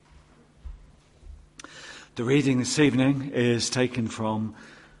The reading this evening is taken from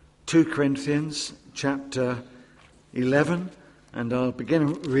 2 Corinthians chapter 11, and I'll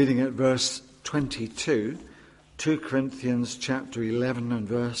begin reading at verse 22. 2 Corinthians chapter 11 and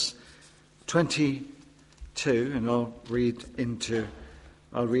verse 22, and I'll read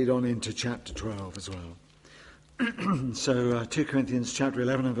on into chapter 12 as well. So 2 Corinthians chapter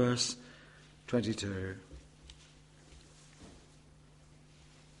 11 and verse 22.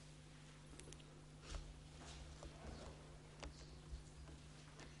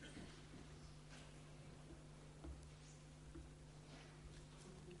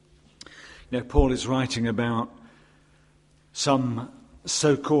 Now, Paul is writing about some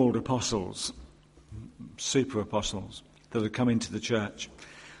so-called apostles, super apostles, that have come into the church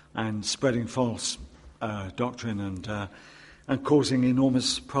and spreading false doctrine and causing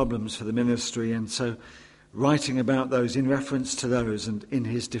enormous problems for the ministry. And so writing about those, in reference to those and in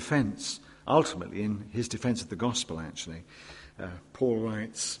his defence, ultimately in his defence of the gospel actually, Paul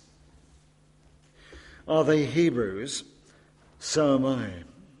writes, "Are they Hebrews? So am I.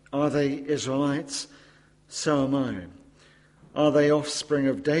 Are they Israelites? So am I. Are they offspring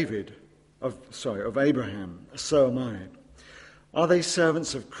of of Abraham? So am I. Are they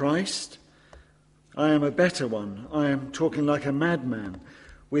servants of Christ? I am a better one. I am talking like a madman,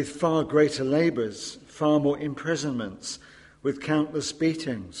 with far greater labours, far more imprisonments, with countless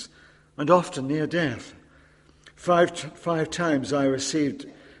beatings, and often near death. Five times I received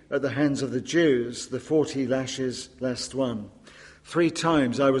at the hands of the Jews the 40 lashes less one. 3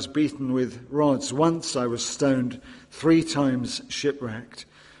 times I was beaten with rods. Once I was stoned. 3 times shipwrecked.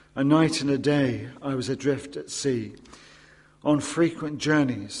 A night and a day I was adrift at sea, on frequent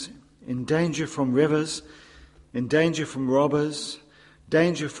journeys, in danger from rivers, in danger from robbers,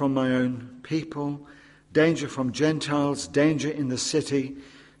 danger from my own people, danger from Gentiles, danger in the city,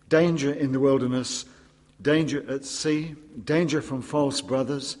 danger in the wilderness, danger at sea, danger from false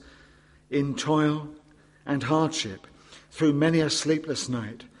brothers, in toil and hardship, through many a sleepless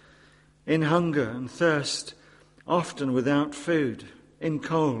night, in hunger and thirst, often without food, in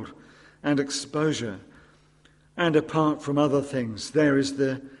cold and exposure. And apart from other things, there is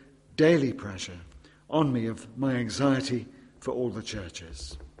the daily pressure on me of my anxiety for all the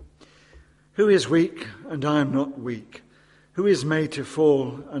churches. Who is weak and I am not weak? Who is made to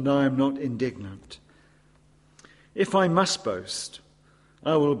fall and I am not indignant? If I must boast,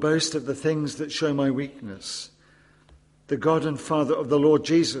 I will boast of the things that show my weakness. The God and Father of the Lord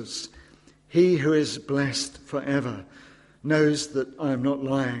Jesus, he who is blessed forever, knows that I am not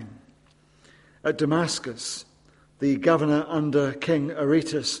lying. At Damascus, the governor under King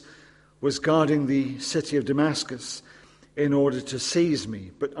Aretas was guarding the city of Damascus in order to seize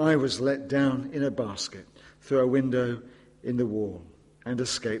me, but I was let down in a basket through a window in the wall and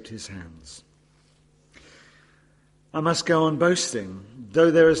escaped his hands. I must go on boasting. Though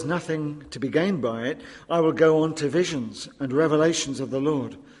there is nothing to be gained by it, I will go on to visions and revelations of the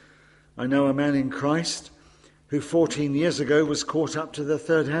Lord. I know a man in Christ who 14 years ago was caught up to the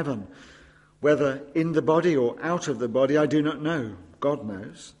third heaven. Whether in the body or out of the body, I do not know. God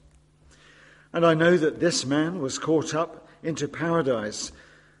knows. And I know that this man was caught up into paradise.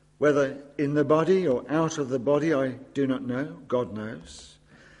 Whether in the body or out of the body, I do not know. God knows.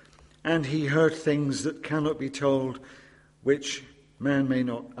 And he heard things that cannot be told, which man may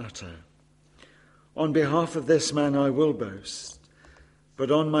not utter. On behalf of this man I will boast, but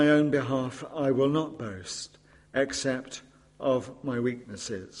on my own behalf I will not boast, except of my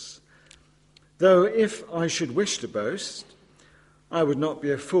weaknesses. Though if I should wish to boast, I would not be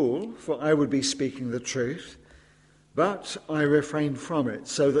a fool, for I would be speaking the truth, but I refrain from it,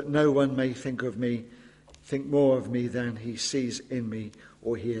 so that no one may think more of me than he sees in me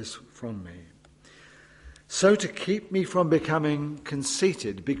or hears from me. So to keep me from becoming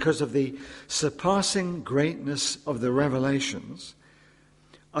conceited because of the surpassing greatness of the revelations,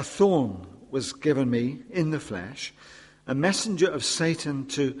 a thorn was given me in the flesh, a messenger of Satan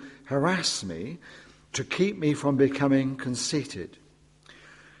to harass me, to keep me from becoming conceited.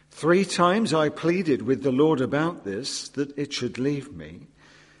 3 times I pleaded with the Lord about this, that it should leave me.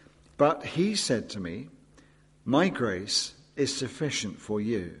 But he said to me, "My grace is sufficient for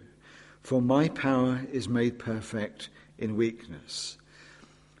you, for my power is made perfect in weakness.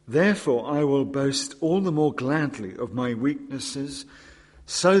 Therefore I will boast all the more gladly of my weaknesses,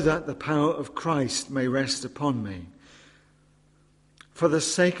 so that the power of Christ may rest upon me. For the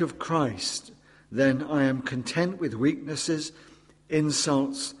sake of Christ, then I am content with weaknesses,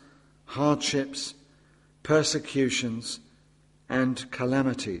 insults, hardships, persecutions, and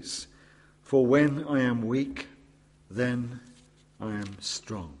calamities. For when I am weak, then I am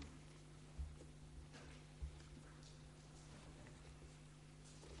strong."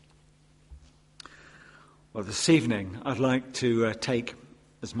 Well, this evening I'd like to take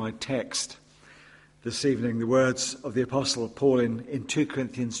as my text this evening the words of the Apostle Paul in 2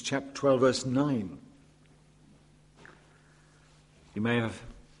 Corinthians chapter 12, verse 9. You may have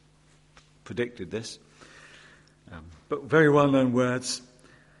predicted this, but very well-known words.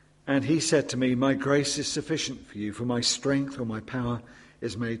 And he said to me, "My grace is sufficient for you, for my strength or my power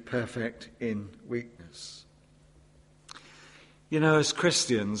is made perfect in weakness." You know, as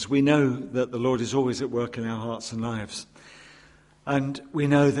Christians, we know that the Lord is always at work in our hearts and lives. And we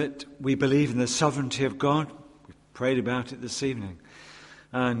know that we believe in the sovereignty of God. We prayed about it this evening.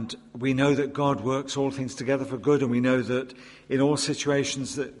 And we know that God works all things together for good. And we know that in all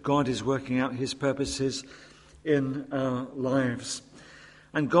situations that God is working out his purposes in our lives.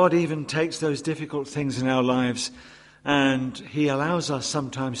 And God even takes those difficult things in our lives and he allows us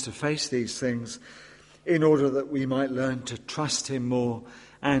sometimes to face these things in order that we might learn to trust him more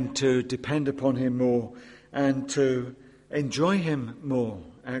and to depend upon him more and to enjoy him more,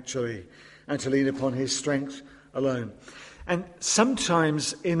 actually, and to lean upon his strength alone. And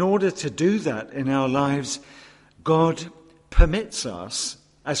sometimes in order to do that in our lives, God permits us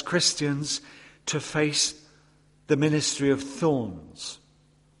as Christians to face the ministry of thorns.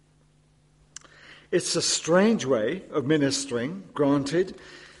 It's a strange way of ministering, granted,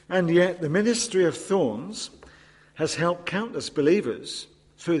 and yet the ministry of thorns has helped countless believers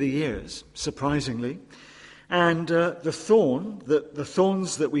through the years, surprisingly. And the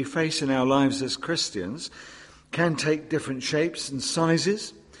thorns that we face in our lives as Christians can take different shapes and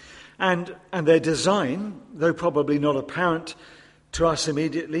sizes. And their design, though probably not apparent to us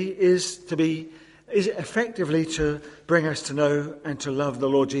immediately, is effectively to bring us to know and to love the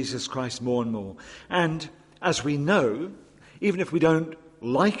Lord Jesus Christ more and more. And as we know, even if we don't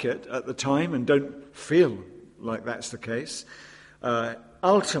like it at the time and don't feel like that's the case,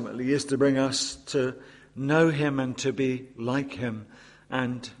 ultimately is to bring us to know him and to be like him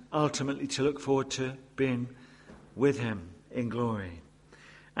and ultimately to look forward to being with him in glory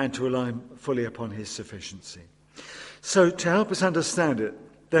and to rely fully upon his sufficiency. So to help us understand it,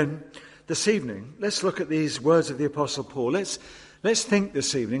 then this evening, let's look at these words of the Apostle Paul. Let's think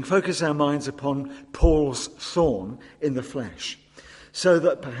this evening, focus our minds upon Paul's thorn in the flesh, so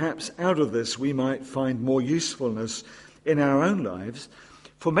that perhaps out of this we might find more usefulness in our own lives,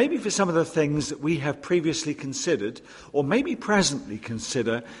 for some of the things that we have previously considered, or maybe presently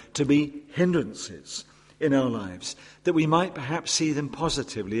consider to be hindrances in our lives, that we might perhaps see them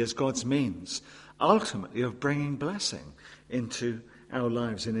positively as God's means, ultimately of bringing blessing into our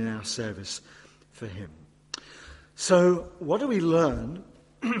lives and in our service for him. So what do we learn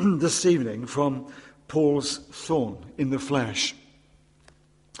this evening from Paul's thorn in the flesh?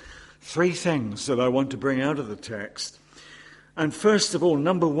 3 things that I want to bring out of the text. And first of all,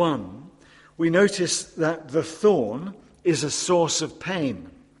 number 1, we notice that the thorn is a source of pain.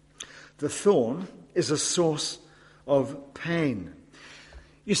 The thorn is a source of pain.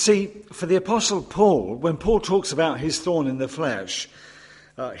 You see, for the Apostle Paul, when Paul talks about his thorn in the flesh,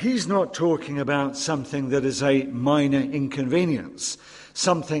 he's not talking about something that is a minor inconvenience.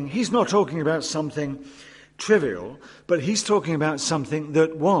 He's not talking about something trivial, but he's talking about something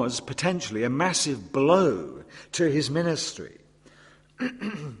that was potentially a massive blow to his ministry.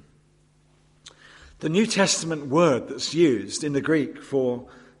 The New Testament word that's used in the Greek for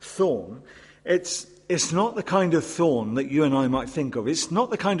thorn, it's not the kind of thorn that you and I might think of. It's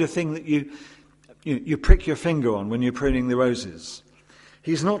not the kind of thing that you prick your finger on when you're pruning the roses.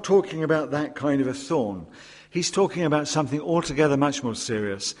 He's not talking about that kind of a thorn. He's talking about something altogether much more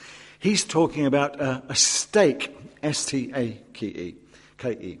serious. He's talking about a stake, S-T-A-K-E.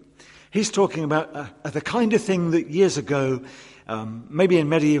 He's talking about the kind of thing that years ago, maybe in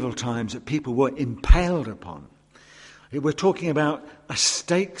medieval times, that people were impaled upon. We're talking about a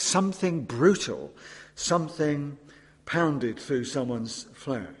stake, something brutal, something pounded through someone's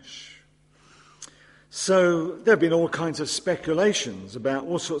flesh. So there have been all kinds of speculations about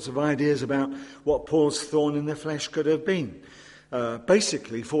all sorts of ideas about what Paul's thorn in the flesh could have been,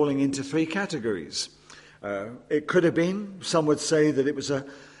 basically falling into 3 categories. It could have been, some would say that it was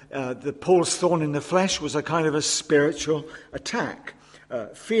that Paul's thorn in the flesh was a kind of a spiritual attack,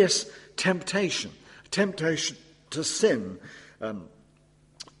 fierce temptation to sin.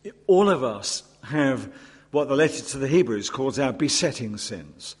 All of us have what the letter to the Hebrews calls our besetting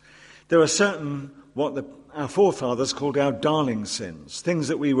sins. There are certain what our forefathers called our darling sins, things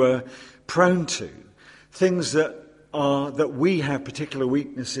that we were prone to, things that we have particular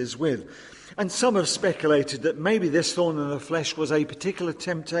weaknesses with. And some have speculated that maybe this thorn in the flesh was a particular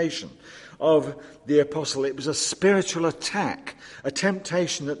temptation of the apostle. It was a spiritual attack, a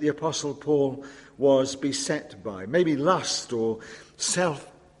temptation that the apostle Paul was beset by, maybe lust or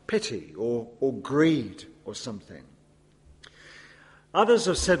self-pity or greed or something. Others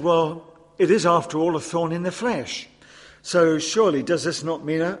have said, well, it is after all a thorn in the flesh. So surely does this not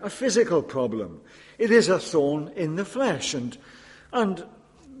mean a physical problem? It is a thorn in the flesh. And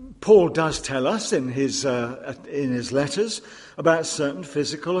Paul does tell us in his letters about certain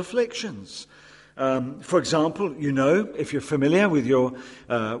physical afflictions. For example, if you're familiar with your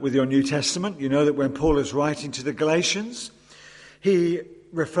New Testament, you know that when Paul is writing to the Galatians, he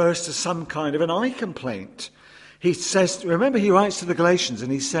refers to some kind of an eye complaint. He says, remember, he writes to the Galatians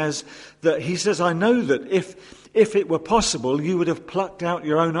and he says, I know that if it were possible, you would have plucked out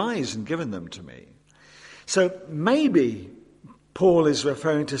your own eyes and given them to me. So maybe Paul is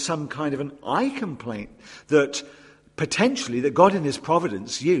referring to some kind of an eye complaint that God in his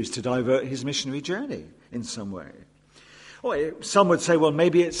providence used to divert his missionary journey in some way. Or some would say, well,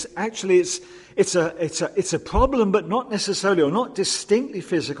 maybe it's a problem, but not necessarily or not distinctly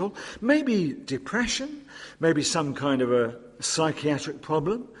physical. Maybe depression, maybe some kind of a psychiatric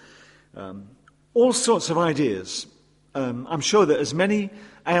problem. All sorts of ideas. I'm sure that as many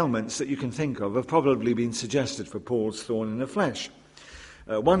ailments that you can think of have probably been suggested for Paul's thorn in the flesh.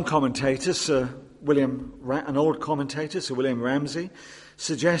 One commentator, an old commentator, Sir William Ramsay,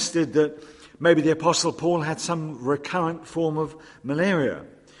 suggested that maybe the Apostle Paul had some recurrent form of malaria.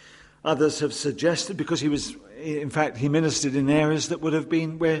 Others have suggested, because he ministered in areas that would have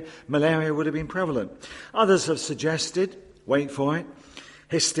been where malaria would have been prevalent. Others have suggested, wait for it,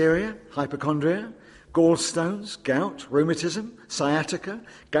 hysteria, hypochondria, gallstones, gout, rheumatism, sciatica,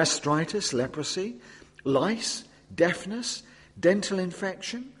 gastritis, leprosy, lice, deafness, dental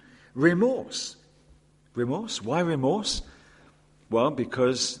infection, remorse. Remorse? Why remorse? Well,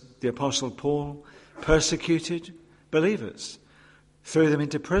 because the Apostle Paul persecuted believers, threw them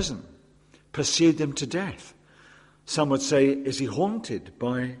into prison, pursued them to death. Some would say, is he haunted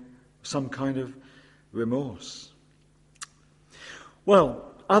by some kind of remorse?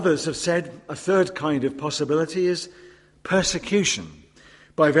 Well, others have said a third kind of possibility is persecution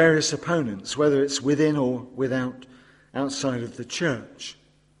by various opponents, whether it's within or outside of the church.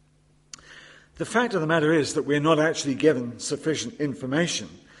 The fact of the matter is that we're not actually given sufficient information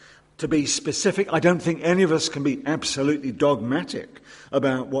to be specific. I don't think any of us can be absolutely dogmatic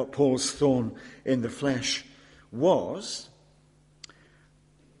about what Paul's thorn in the flesh was.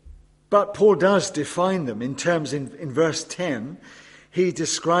 But Paul does define them in terms in verse 10. He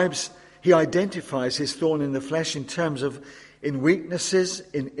identifies his thorn in the flesh in terms of in weaknesses,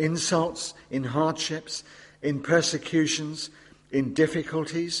 in insults, in hardships, in persecutions, in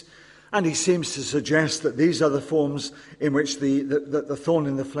difficulties. And he seems to suggest that these are the forms in which the thorn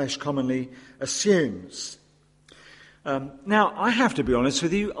in the flesh commonly assumes. Now, I have to be honest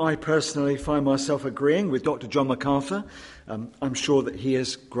with you, I personally find myself agreeing with Dr. John MacArthur. I'm sure that he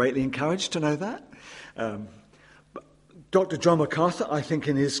is greatly encouraged to know that. Dr. John MacArthur, I think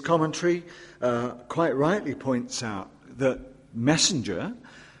in his commentary, quite rightly points out that messenger,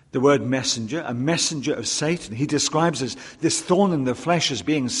 the word messenger, a messenger of Satan, he describes this thorn in the flesh as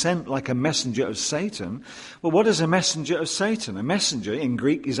being sent like a messenger of Satan. Well, what is a messenger of Satan? A messenger in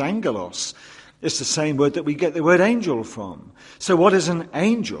Greek is angelos. It's the same word that we get the word angel from. So what is an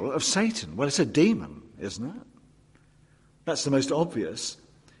angel of Satan? Well, it's a demon, isn't it? That's the most obvious,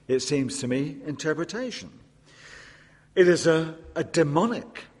 it seems to me, interpretation. It is a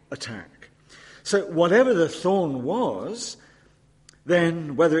demonic attack. So whatever the thorn was,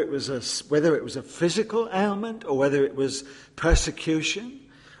 then whether it was a physical ailment or whether it was persecution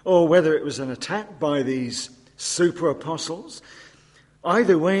or whether it was an attack by these super apostles,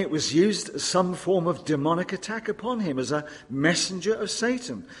 either way it was used as some form of demonic attack upon him, as a messenger of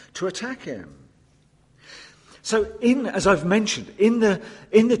Satan to attack him. So as I've mentioned, in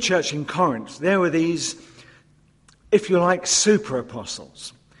the church in Corinth, there were these, if you like, super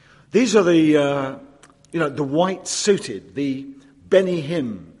apostles. These are the white-suited, the Benny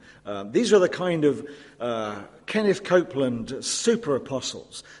Hinn. These are the kind of Kenneth Copeland super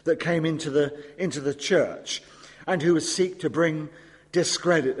apostles that came into the church and who would seek to bring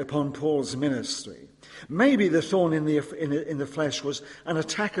discredit upon Paul's ministry. Maybe the thorn in the flesh was an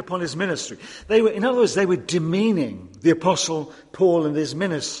attack upon his ministry. In other words, they were demeaning the apostle Paul and his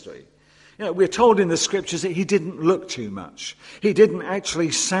ministry. We're told in the scriptures that he didn't look too much. He didn't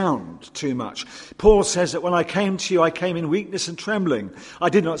actually sound too much. Paul says that when I came to you, I came in weakness and trembling. I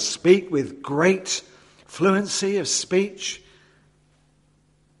did not speak with great fluency of speech.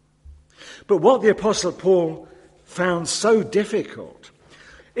 But what the apostle Paul found so difficult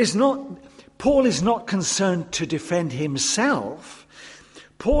Paul is not concerned to defend himself.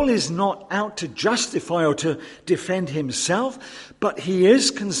 Paul is not out to justify or to defend himself, but he is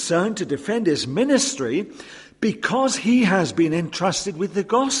concerned to defend his ministry because he has been entrusted with the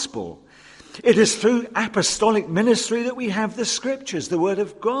gospel. It is through apostolic ministry that we have the scriptures, the word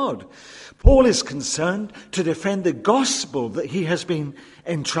of God. Paul is concerned to defend the gospel that he has been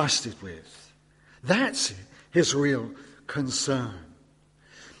entrusted with. That's his real concern.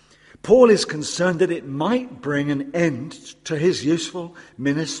 Paul is concerned that it might bring an end to his useful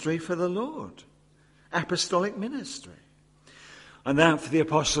ministry for the Lord. Apostolic ministry. And that for the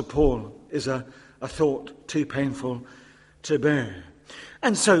Apostle Paul is a thought too painful to bear.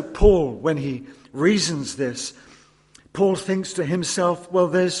 And so Paul, when he reasons this, Paul thinks to himself, well,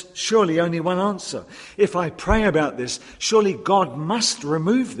 there's surely only one answer. If I pray about this, surely God must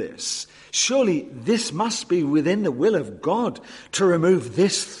remove this. Surely this must be within the will of God to remove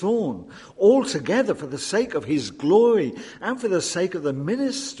this thorn altogether for the sake of his glory and for the sake of the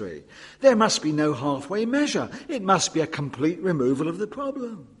ministry. There must be no halfway measure. It must be a complete removal of the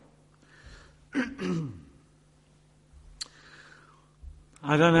problem.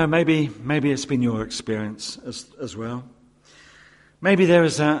 I don't know, maybe it's been your experience as well. Maybe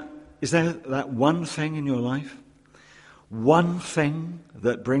is there that one thing in your life? One thing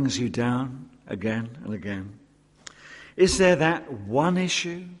that brings you down again and again? Is there that one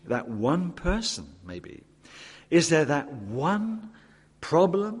issue, that one person maybe? Is there that one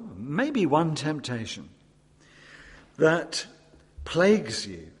problem, maybe one temptation that plagues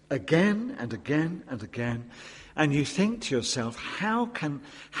you again and again and again? And you think to yourself, how can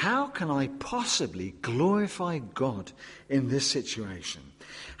I possibly glorify God in this situation?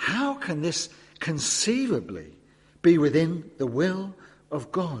 How can this conceivably be within the will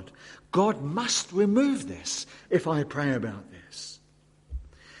of God? God must remove this if I pray about this.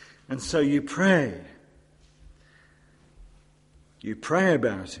 And so you pray. You pray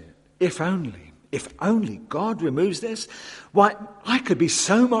about it. If only God removes this, why, I could be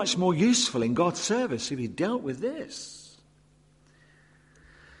so much more useful in God's service if he dealt with this.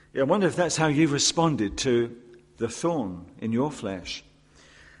 Yeah, I wonder if that's how you've responded to the thorn in your flesh.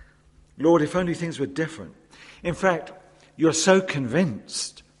 Lord, if only things were different. In fact, you're so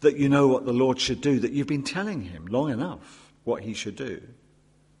convinced that you know what the Lord should do that you've been telling him long enough what he should do.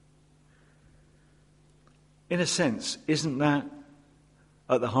 In a sense, isn't that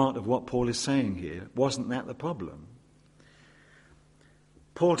at the heart of what Paul is saying here? Wasn't that the problem?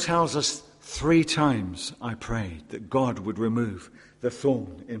 Paul tells us 3 times I prayed that God would remove the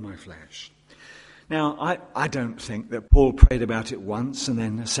thorn in my flesh. Now, I don't think that Paul prayed about it once and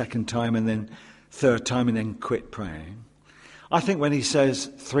then a second time and then third time and then quit praying. I think when he says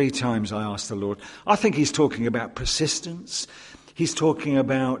 3 times I asked the Lord, I think he's talking about persistence. He's talking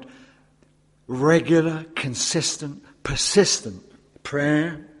about regular, consistent, persistent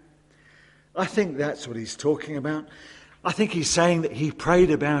prayer. I think that's what he's talking about. I think he's saying that he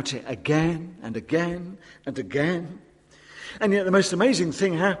prayed about it again and again and again. And yet the most amazing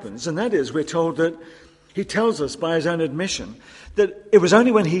thing happens, and that is we're told that he tells us by his own admission that it was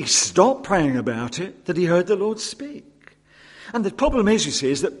only when he stopped praying about it that he heard the Lord speak. And the problem is, you see,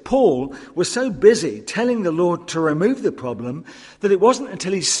 is that Paul was so busy telling the Lord to remove the problem that it wasn't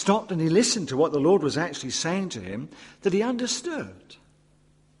until he stopped and he listened to what the Lord was actually saying to him that he understood.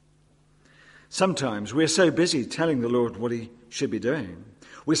 Sometimes we're so busy telling the Lord what he should be doing.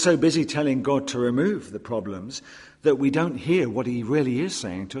 We're so busy telling God to remove the problems that we don't hear what he really is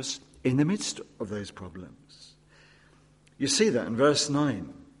saying to us in the midst of those problems. You see that in verse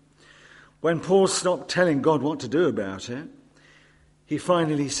 9. When Paul stopped telling God what to do about it, he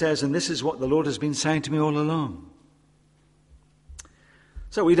finally says, and this is what the Lord has been saying to me all along.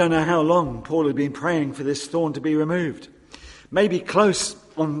 So we don't know how long Paul had been praying for this thorn to be removed. Maybe close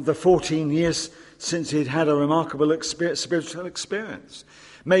on the 14 years since he'd had a remarkable spiritual experience.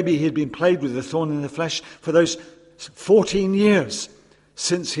 Maybe he'd been plagued with the thorn in the flesh for those 14 years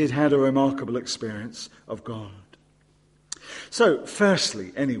since he'd had a remarkable experience of God. So,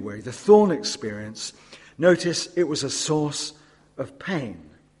 firstly, anyway, the thorn experience, notice it was a source of pain.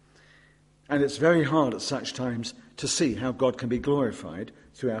 And it's very hard at such times to see how God can be glorified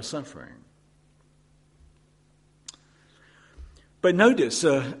through our suffering. But notice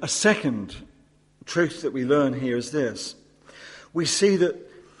a second truth that we learn here is this. We see that,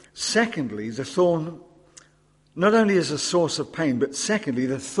 secondly, the thorn not only is a source of pain, but secondly,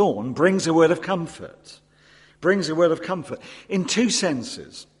 the thorn brings a word of comfort. Brings a word of comfort in 2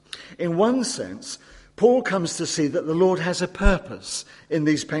 senses. In one sense, Paul comes to see that the Lord has a purpose in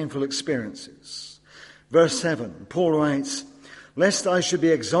these painful experiences. Verse 7, Paul writes, "Lest I should be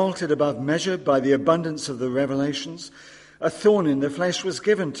exalted above measure by the abundance of the revelations, A thorn in the flesh was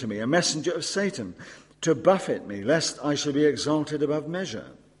given to me, a messenger of Satan, to buffet me, lest I should be exalted above measure.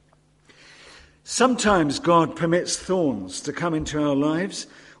 Sometimes God permits thorns to come into our lives.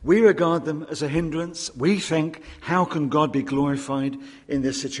 We regard them as a hindrance. We think, how can God be glorified in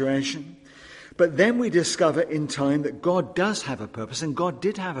this situation? But then we discover in time that God does have a purpose, and God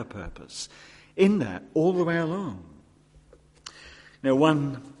did have a purpose in that all the way along. Now,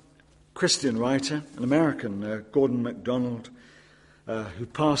 one Christian writer, an American, Gordon MacDonald, who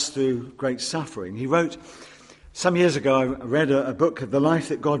passed through great suffering, he wrote, some years ago I read a book of The Life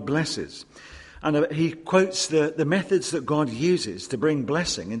That God Blesses, and he quotes the methods that God uses to bring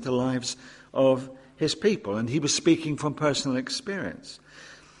blessing into the lives of his people, and he was speaking from personal experience.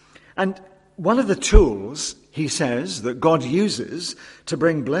 And one of the tools, he says, that God uses to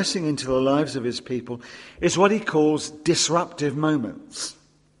bring blessing into the lives of his people is what he calls disruptive moments.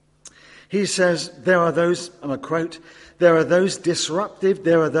 He says there are those, and I quote, there are those disruptive,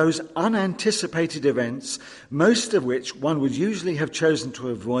 there are those unanticipated events, most of which one would usually have chosen to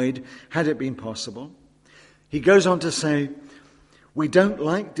avoid had it been possible. He goes on to say, we don't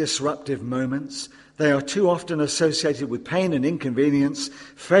like disruptive moments. They are too often associated with pain and inconvenience,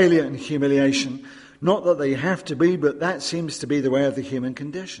 failure and humiliation. Not that they have to be, but that seems to be the way of the human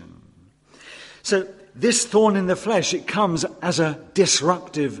condition. So this thorn in the flesh, it comes as a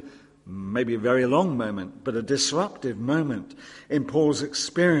disruptive, maybe a very long moment, but a disruptive moment in Paul's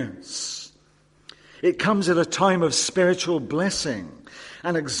experience. It comes at a time of spiritual blessing,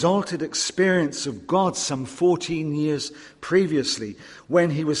 an exalted experience of God some 14 years previously,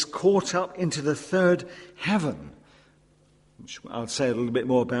 when he was caught up into the third heaven, which I'll say a little bit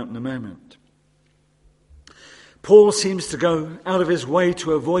more about in a moment. Paul seems to go out of his way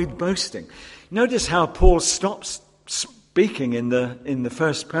to avoid boasting. Notice how Paul stops speaking in the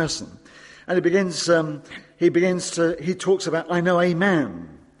first person, and he talks about, I know a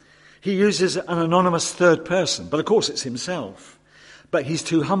man. He uses an anonymous third person, but of course it's himself. But he's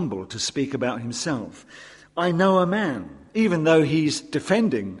too humble to speak about himself. I know a man, even though he's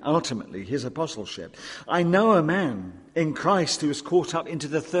defending ultimately his apostleship. I know a man in Christ who was caught up into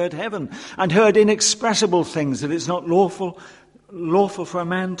the third heaven and heard inexpressible things that it's not lawful for a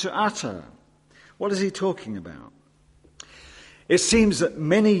man to utter. What is he talking about? It seems that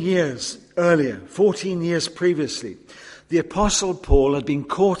many years earlier, 14 years previously, the Apostle Paul had been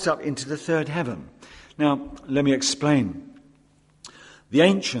caught up into the third heaven. Now, let me explain. The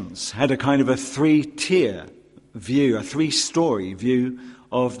ancients had a kind of a three-tier view, a three-story view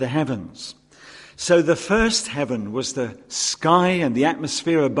of the heavens. So the first heaven was the sky and the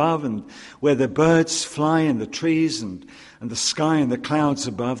atmosphere above, and where the birds fly and the trees and the sky and the clouds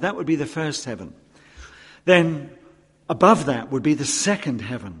above. That would be the first heaven. Then above that would be the second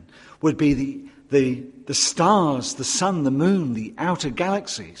heaven, would be the stars, the sun, the moon, the outer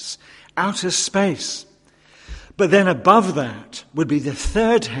galaxies, outer space. But then above that would be the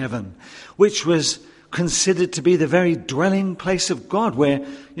third heaven, which was considered to be the very dwelling place of God, where,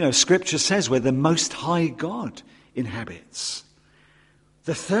 Scripture says, where the Most High God inhabits.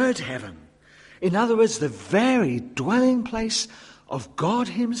 The third heaven. In other words, the very dwelling place of God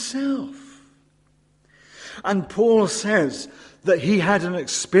himself. And Paul says that he had an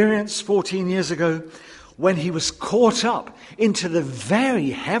experience 14 years ago when he was caught up into the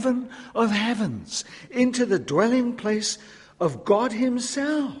very heaven of heavens, into the dwelling place of God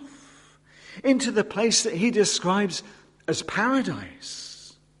himself, into the place that he describes as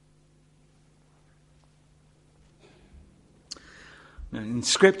paradise. Now, in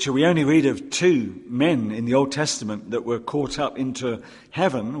Scripture, we only read of two men in the Old Testament that were caught up into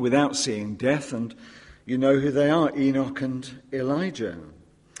heaven without seeing death, and you know who they are, Enoch and Elijah.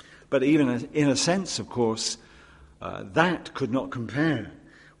 But even in a sense, of course, that could not compare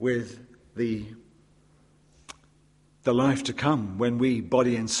with the life to come when we,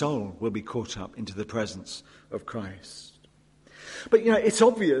 body and soul, will be caught up into the presence of Christ. But, it's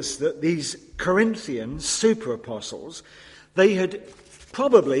obvious that these Corinthian super apostles, they had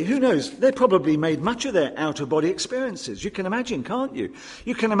probably, who knows, they probably made much of their out-of-body experiences. You can imagine, can't you?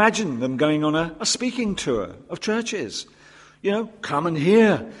 You can imagine them going on a speaking tour of churches. Come and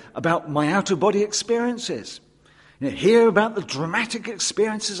hear about my out-of-body experiences. Hear about the dramatic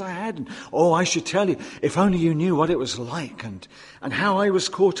experiences I had. And, I should tell you, if only you knew what it was like and how I was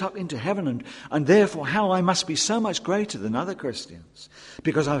caught up into heaven and therefore how I must be so much greater than other Christians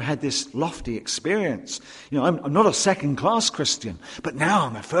because I've had this lofty experience. I'm not a second-class Christian, but now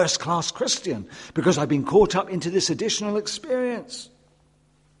I'm a first-class Christian because I've been caught up into this additional experience.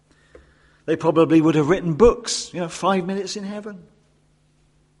 They probably would have written books, 5 minutes in heaven.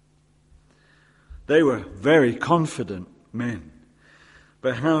 They were very confident men.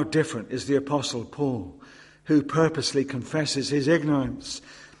 But how different is the Apostle Paul, who purposely confesses his ignorance.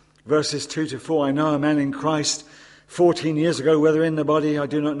 Verses 2-4, I know a man in Christ 14 years ago, whether in the body I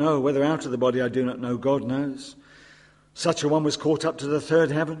do not know, whether out of the body I do not know, God knows. Such a one was caught up to the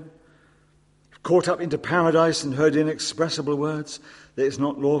third heaven, caught up into paradise, and heard inexpressible words that is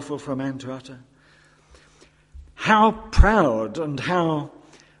not lawful for a man to utter. How proud and how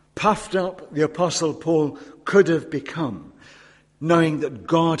puffed up the Apostle Paul could have become, knowing that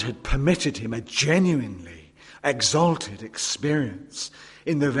God had permitted him a genuinely exalted experience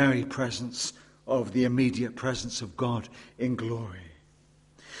in the very presence of the immediate presence of God in glory.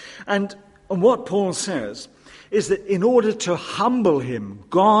 And what Paul says is that in order to humble him,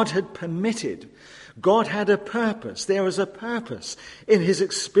 God had permitted, God had a purpose. There was a purpose in his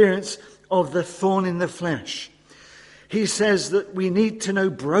experience of the thorn in the flesh. He says that we need to know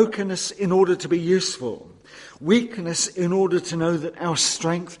brokenness in order to be useful, weakness in order to know that our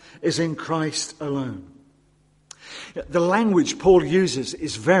strength is in Christ alone. The language Paul uses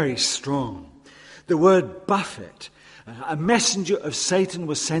is very strong. The word buffet, a messenger of Satan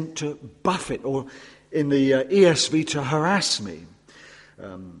was sent to buffet, or in the ESV, to harass me,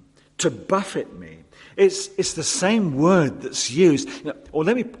 to buffet me. It's the same word that's used. Or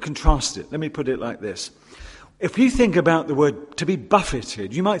let me contrast it. Let me put it like this. If you think about the word to be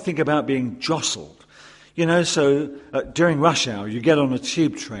buffeted, you might think about being jostled. So during rush hour, you get on a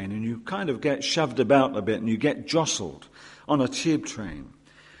tube train and you kind of get shoved about a bit and you get jostled on a tube train.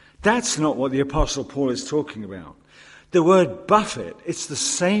 That's not what the Apostle Paul is talking about. The word buffet, it's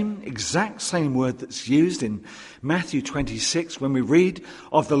the exact same word that's used in Matthew 26 when we read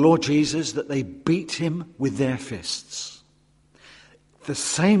of the Lord Jesus that they beat him with their fists. The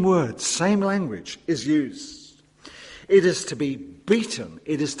same word, same language is used. It is to be beaten.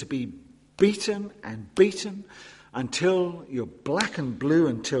 It is to be beaten and beaten until you're black and blue,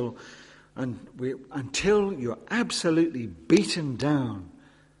 until you're absolutely beaten down.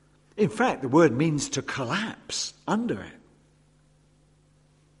 In fact, the word means to collapse under it.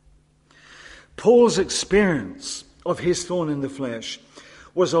 Paul's experience of his thorn in the flesh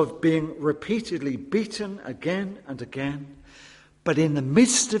was of being repeatedly beaten again and again. But in the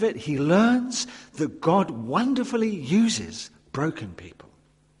midst of it, he learns that God wonderfully uses broken people.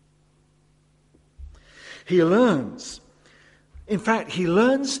 He learns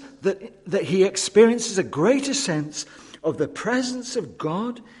that he experiences a greater sense of the presence of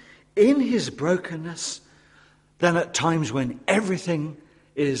God in his brokenness than at times when everything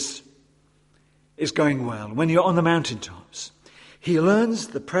is going well, when you're on the mountaintops. He learns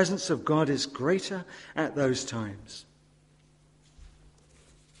the presence of God is greater at those times.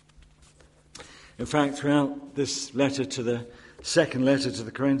 In fact, throughout this second letter to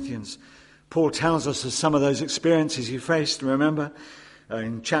the Corinthians, Paul tells us of some of those experiences he faced. Remember,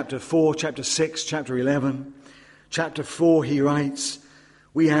 in chapter 4, chapter 6, chapter 11, chapter 4, he writes,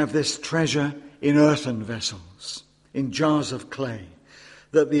 we have this treasure in earthen vessels, in jars of clay,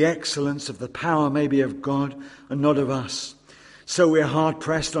 that the excellence of the power may be of God and not of us. So we are hard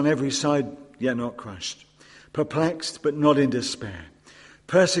pressed on every side, yet not crushed, perplexed, but not in despair,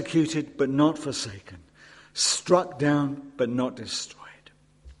 persecuted, but not forsaken, struck down, but not destroyed.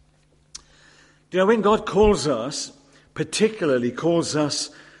 When God calls us, particularly calls us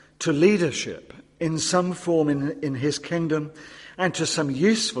to leadership in some form in his kingdom and to some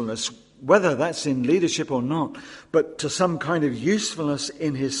usefulness, whether that's in leadership or not, but to some kind of usefulness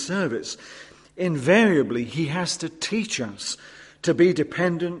in his service, invariably he has to teach us to be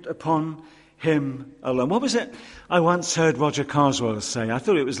dependent upon him alone. What was it I once heard Roger Carswell say? I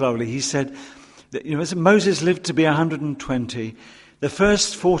thought it was lovely. He said that, as Moses lived to be 120, the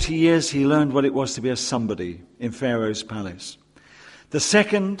first 40 years he learned what it was to be a somebody in Pharaoh's palace. The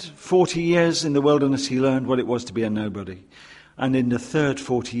second 40 years in the wilderness he learned what it was to be a nobody. And in the third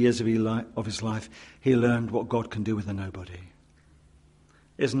 40 years of his life, he learned what God can do with a nobody.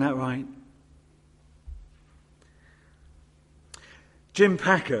 Isn't that right? Jim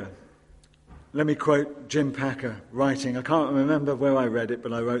Packer, let me quote Jim Packer writing. I can't remember where I read it,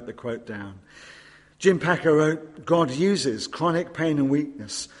 but I wrote the quote down. Jim Packer wrote, God uses chronic pain and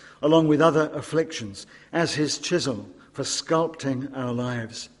weakness, along with other afflictions, as his chisel for sculpting our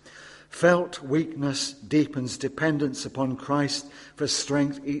lives. Felt weakness deepens dependence upon Christ for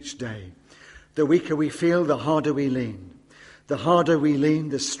strength each day. The weaker we feel, the harder we lean. The harder we lean,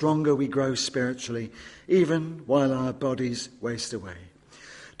 the stronger we grow spiritually, even while our bodies waste away.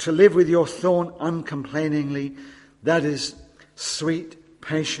 To live with your thorn uncomplainingly, that is sweet,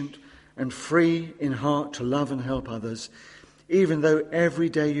 patient, and free in heart to love and help others, even though every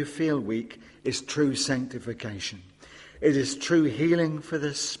day you feel weak, is true sanctification. It is true healing for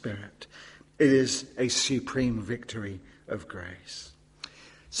the spirit. It is a supreme victory of grace.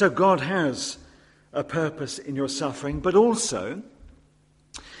 So God has a purpose in your suffering, but also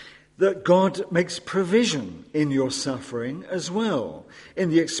that God makes provision in your suffering as well, in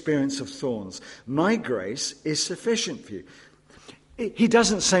the experience of thorns. My grace is sufficient for you. He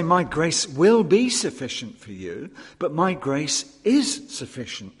doesn't say my grace will be sufficient for you, but my grace is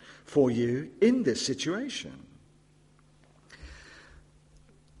sufficient for you in this situation.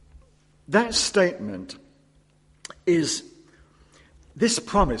 That statement is, this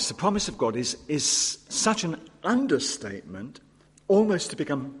promise, the promise of God is such an understatement almost to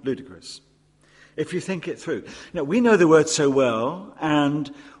become ludicrous, if you think it through. Now, we know the words so well,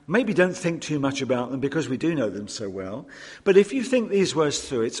 and maybe don't think too much about them because we do know them so well. But if you think these words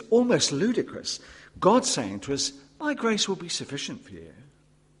through, it's almost ludicrous. God's saying to us, my grace will be sufficient for you.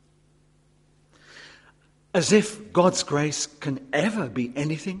 As if God's grace can ever be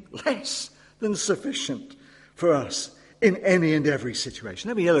anything less than sufficient for us in any and every situation.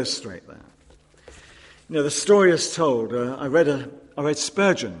 Let me illustrate that. You know, the story is told. I read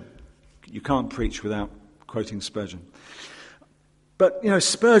Spurgeon. You can't preach without quoting Spurgeon. But, you know,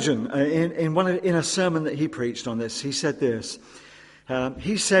 Spurgeon, in a sermon that he preached on this, he said this.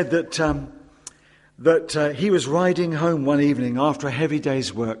 He said that he was riding home one evening after a heavy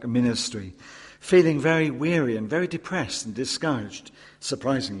day's work and ministry, feeling very weary and very depressed and discouraged,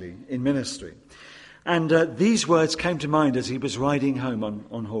 surprisingly, in ministry. And these words came to mind as he was riding home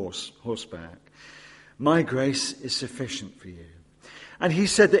on horseback. My grace is sufficient for you. And he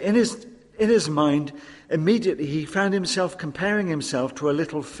said that in his mind, immediately he found himself comparing himself to a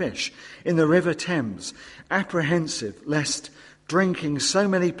little fish in the River Thames, apprehensive lest drinking so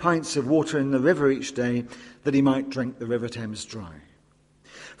many pints of water in the river each day that he might drink the River Thames dry.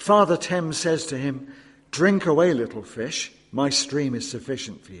 Father Thames says to him, drink away, little fish, my stream is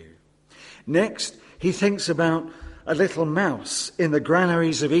sufficient for you. Next, he thinks about a little mouse in the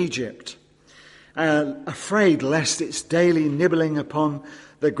granaries of Egypt, afraid lest its daily nibbling upon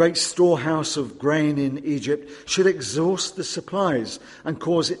the great storehouse of grain in Egypt should exhaust the supplies and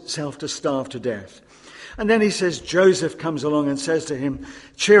cause itself to starve to death. And then he says, Joseph comes along and says to him,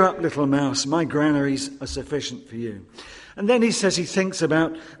 cheer up, little mouse, my granaries are sufficient for you. And then he says he thinks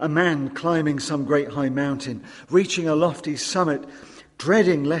about a man climbing some great high mountain, reaching a lofty summit,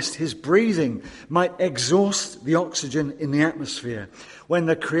 dreading lest his breathing might exhaust the oxygen in the atmosphere, when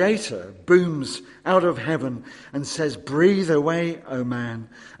the Creator booms out of heaven and says, breathe away, O man,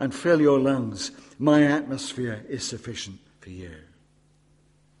 and fill your lungs. My atmosphere is sufficient for you.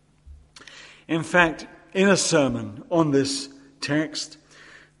 In fact, in a sermon on this text,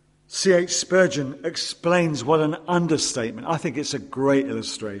 C.H. Spurgeon explains what an understatement. I think it's a great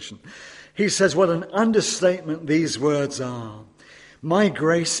illustration. He says what an understatement these words are. My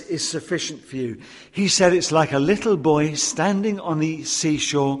grace is sufficient for you. He said it's like a little boy standing on the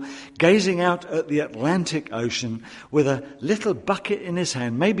seashore, gazing out at the Atlantic Ocean with a little bucket in his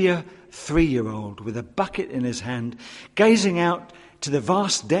hand, maybe a 3-year-old with a bucket in his hand, gazing out to the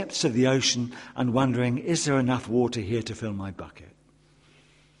vast depths of the ocean and wondering, is there enough water here to fill my bucket?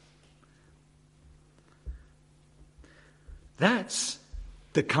 That's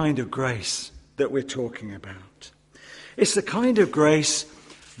the kind of grace that we're talking about. It's the kind of grace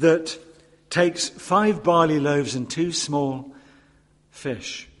that takes 5 barley loaves and 2 small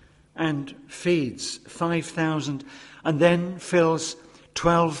fish and feeds 5,000 and then fills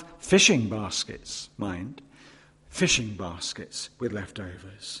 12 fishing baskets, fishing baskets with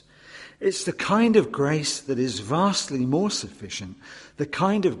leftovers. It's the kind of grace that is vastly more sufficient, the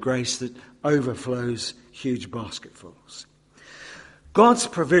kind of grace that overflows huge basketfuls. God's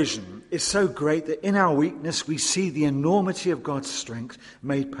provision is so great that in our weakness we see the enormity of God's strength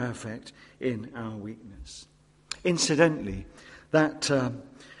made perfect in our weakness. Incidentally, that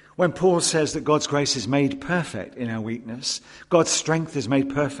when Paul says that God's grace is made perfect in our weakness, God's strength is made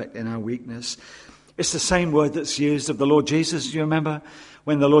perfect in our weakness, it's the same word that's used of the Lord Jesus. Do you remember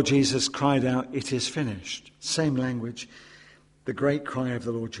when the Lord Jesus cried out, it is finished? Same language, the great cry of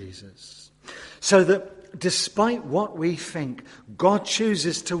the Lord Jesus. So that despite what we think, God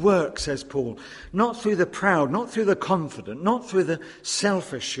chooses to work, says Paul, not through the proud, not through the confident, not through the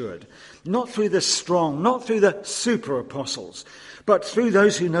self-assured, not through the strong, not through the super apostles, but through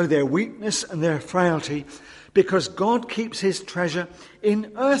those who know their weakness and their frailty, because God keeps his treasure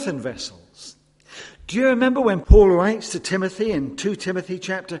in earthen vessels. Do you remember when Paul writes to Timothy in 2 Timothy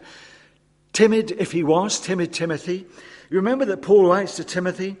chapter, timid Timothy? You remember that Paul writes to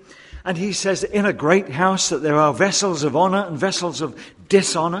Timothy, and he says in a great house that there are vessels of honor and vessels of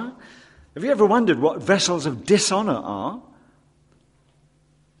dishonor. Have you ever wondered what vessels of dishonour are?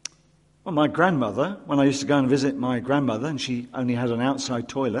 Well, my grandmother, when I used to go and visit my grandmother, and she only had an outside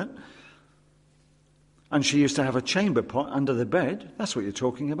toilet, and she used to have a chamber pot under the bed. That's what you're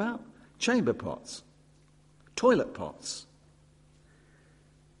talking about. Chamber pots. Toilet pots.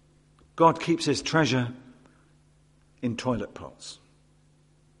 God keeps his treasure in toilet pots.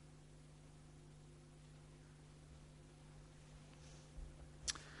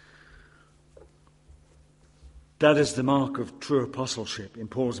 That is the mark of true apostleship in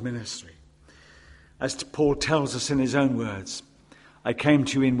Paul's ministry. As Paul tells us in his own words, I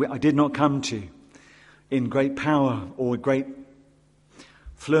did not come to you in great power or great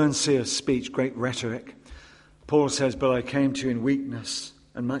fluency of speech, great rhetoric. Paul says, but I came to you in weakness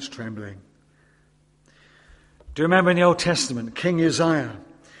and much trembling. Do you remember in the Old Testament, King Uzziah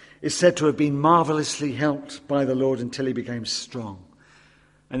is said to have been marvelously helped by the Lord until he became strong.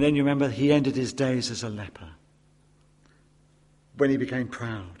 And then you remember he ended his days as a leper when he became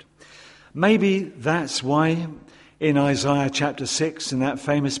proud. Maybe that's why in Isaiah chapter 6, in that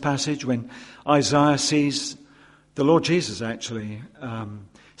famous passage, when Isaiah sees the Lord Jesus actually,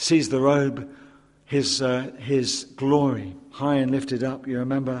 sees the robe, his glory, high and lifted up, you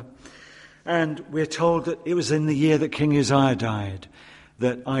remember? And we're told that it was in the year that King Uzziah died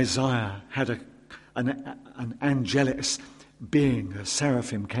that Isaiah had an angelic being, a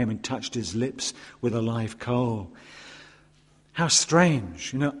seraphim, came and touched his lips with a live coal. How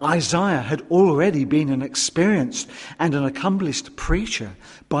strange. Isaiah had already been an experienced and an accomplished preacher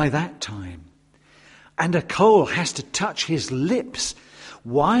by that time. And a coal has to touch his lips.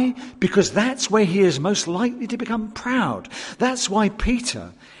 Why? Because that's where he is most likely to become proud. That's why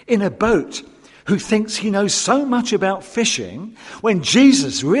Peter, in a boat, who thinks he knows so much about fishing, when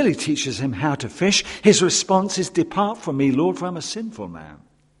Jesus really teaches him how to fish, his response is, "Depart from me, Lord, for I'm a sinful man."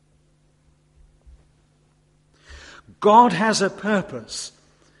 God has a purpose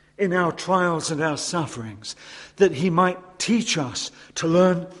in our trials and our sufferings, that he might teach us to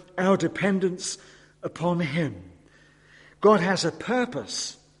learn our dependence upon him. God has a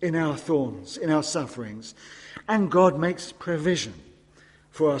purpose in our thorns, in our sufferings, and God makes provision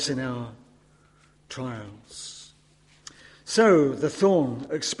for us in our trials. So the thorn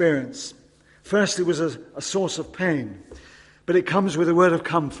experience, firstly, was a source of pain, but it comes with a word of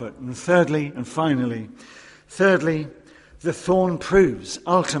comfort. And thirdly, and finally, the thorn proves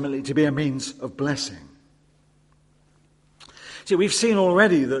ultimately to be a means of blessing. See, we've seen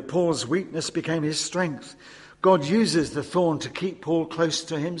already that Paul's weakness became his strength. God uses the thorn to keep Paul close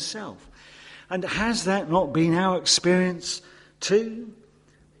to himself. And has that not been our experience too?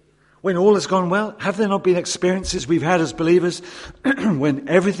 When all has gone well, have there not been experiences we've had as believers when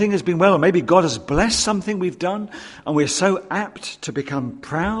everything has been well, or maybe God has blessed something we've done, and we're so apt to become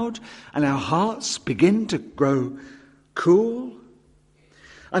proud, and our hearts begin to grow cool?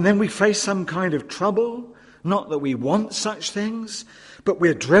 And then we face some kind of trouble, not that we want such things, but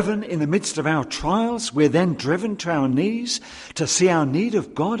we're driven in the midst of our trials. We're then driven to our knees to see our need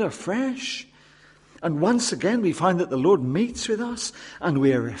of God afresh. And once again, we find that the Lord meets with us and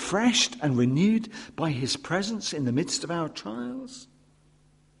we are refreshed and renewed by his presence in the midst of our trials.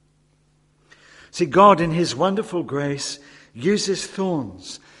 See, God in his wonderful grace uses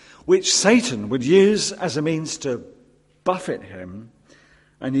thorns, which Satan would use as a means to buffet him,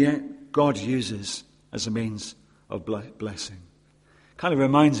 and yet God uses as a means of blessing. Kind of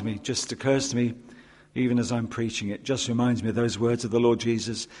reminds me, just occurs to me, even as I'm preaching it, just reminds me of those words of the Lord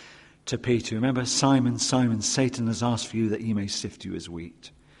Jesus to Peter. Remember, Simon, Simon, Satan has asked for you that he may sift you as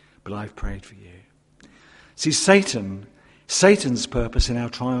wheat, but I've prayed for you. See, Satan's purpose in our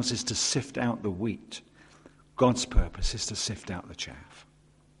trials is to sift out the wheat. God's purpose is to sift out the chaff.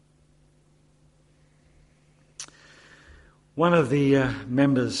 One of the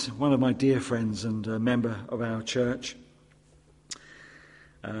members, one of my dear friends and a member of our church,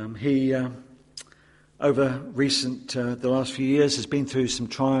 he over the last few years has been through some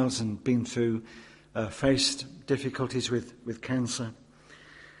trials and faced difficulties with cancer.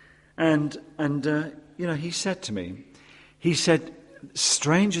 And he said to me,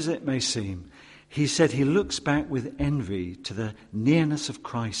 strange as it may seem, he said he looks back with envy to the nearness of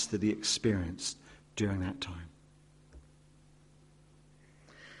Christ that he experienced during that time.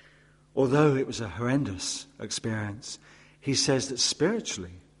 Although it was a horrendous experience, he says that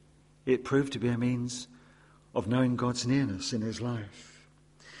spiritually it proved to be a means of knowing God's nearness in his life.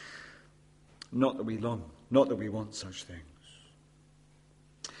 Not that we want such things.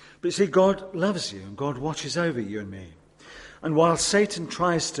 But see, God loves you and God watches over you and me. And while Satan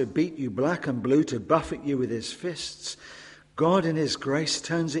tries to beat you black and blue, to buffet you with his fists, God in his grace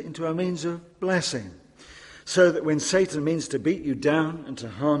turns it into a means of blessing, so that when Satan means to beat you down and to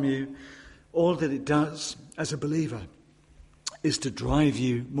harm you, all that it does as a believer is to drive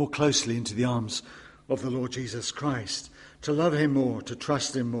you more closely into the arms of the Lord Jesus Christ, to love him more, to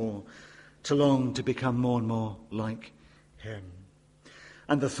trust him more, to long to become more and more like him.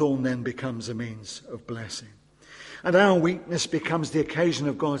 And the thorn then becomes a means of blessing. And our weakness becomes the occasion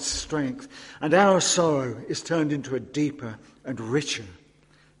of God's strength, and our sorrow is turned into a deeper and richer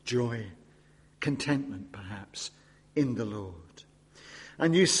joy, contentment perhaps, in the Lord.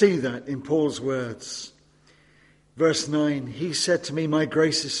 And you see that in Paul's words. Verse 9, he said to me, my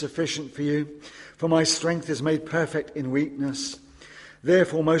grace is sufficient for you, for my strength is made perfect in weakness.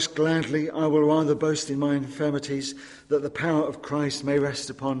 Therefore, most gladly, I will rather boast in my infirmities, that the power of Christ may rest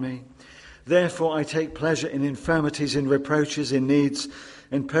upon me. Therefore, I take pleasure in infirmities, in reproaches, in needs,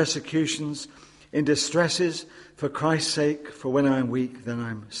 in persecutions, in distresses, for Christ's sake, for when I am weak, then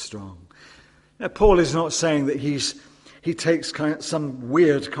I'm strong. Now, Paul is not saying that he takes some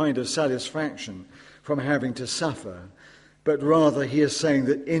weird kind of satisfaction from having to suffer, but rather he is saying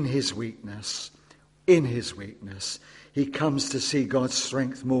that in his weakness, he comes to see God's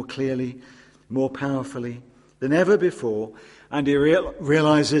strength more clearly, more powerfully than ever before, and he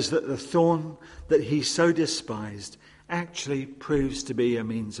realizes that the thorn that he so despised actually proves to be a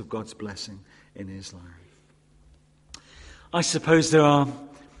means of God's blessing in his life. I suppose there are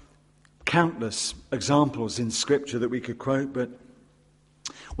countless examples in Scripture that we could quote, but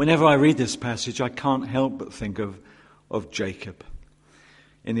whenever I read this passage, I can't help but think of Jacob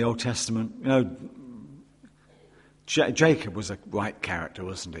in the Old Testament. You know, Jacob was a right character,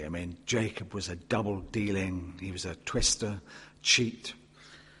 wasn't he? I mean, Jacob was a double-dealing, he was a twister, cheat.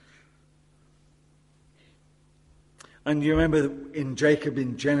 And you remember in Jacob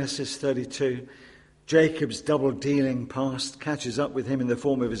in Genesis 32, Jacob's double-dealing past catches up with him in the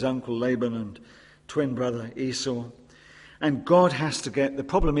form of his uncle Laban and twin brother Esau. And God has to the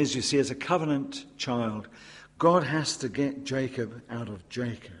problem is, you see, as a covenant child, God has to get Jacob out of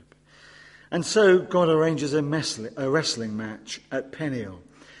Jacob. And so God arranges a wrestling match at Peniel,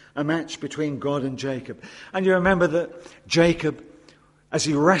 a match between God and Jacob. And you remember that Jacob, as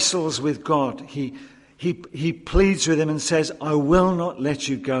he wrestles with God, he pleads with him and says, I will not let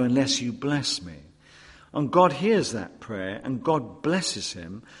you go unless you bless me. And God hears that prayer, and God blesses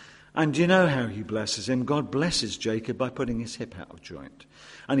him. And you know how he blesses him? God blesses Jacob by putting his hip out of joint.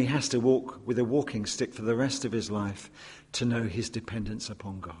 And he has to walk with a walking stick for the rest of his life to know his dependence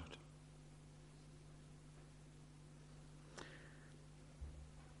upon God.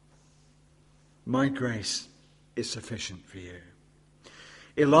 My grace is sufficient for you.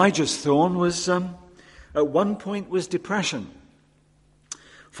 Elijah's thorn was, at one point, was depression.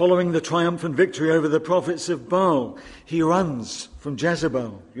 Following the triumphant victory over the prophets of Baal, he runs from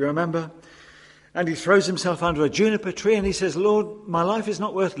Jezebel, you remember? And he throws himself under a juniper tree and he says, Lord, my life is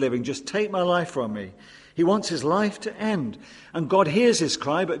not worth living, just take my life from me. He wants his life to end. And God hears his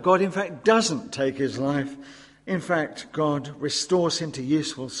cry, but God in fact doesn't take his life. In fact, God restores him to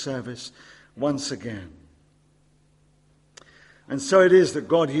useful service once again. And so it is that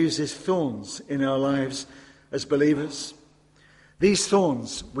God uses thorns in our lives as believers. These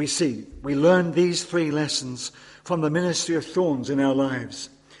thorns, we learn these three lessons from the ministry of thorns in our lives.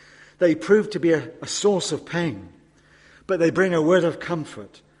 They prove to be a source of pain, but they bring a word of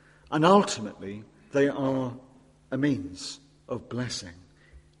comfort, and ultimately they are a means of blessing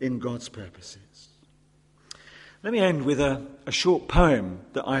in God's purposes. Let me end with a short poem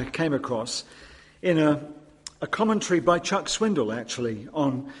that I came across in a commentary by Chuck Swindoll, actually,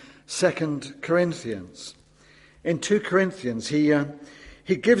 on 2 Corinthians. In 2 Corinthians, he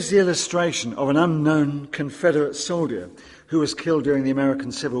gives the illustration of an unknown Confederate soldier who was killed during the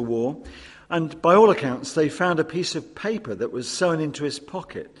American Civil War. And by all accounts, they found a piece of paper that was sewn into his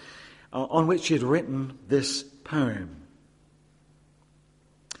pocket on which he had written this poem.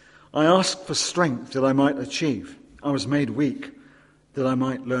 I asked for strength that I might achieve. I was made weak that I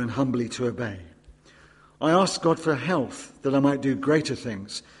might learn humbly to obey. I asked God for health that I might do greater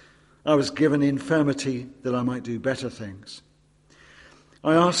things. I was given infirmity that I might do better things.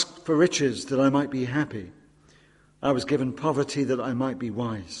 I asked for riches that I might be happy. I was given poverty that I might be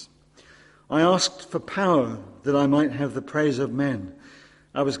wise. I asked for power that I might have the praise of men.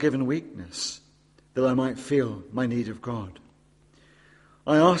 I was given weakness that I might feel my need of God.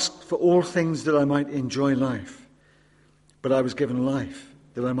 I asked for all things that I might enjoy life, but I was given life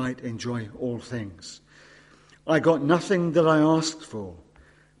that I might enjoy all things. I got nothing that I asked for,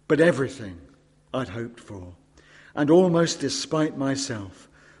 but everything I'd hoped for. And almost despite myself,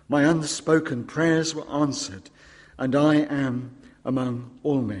 my unspoken prayers were answered, and I am among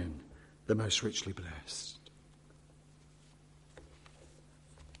all men the most richly blessed.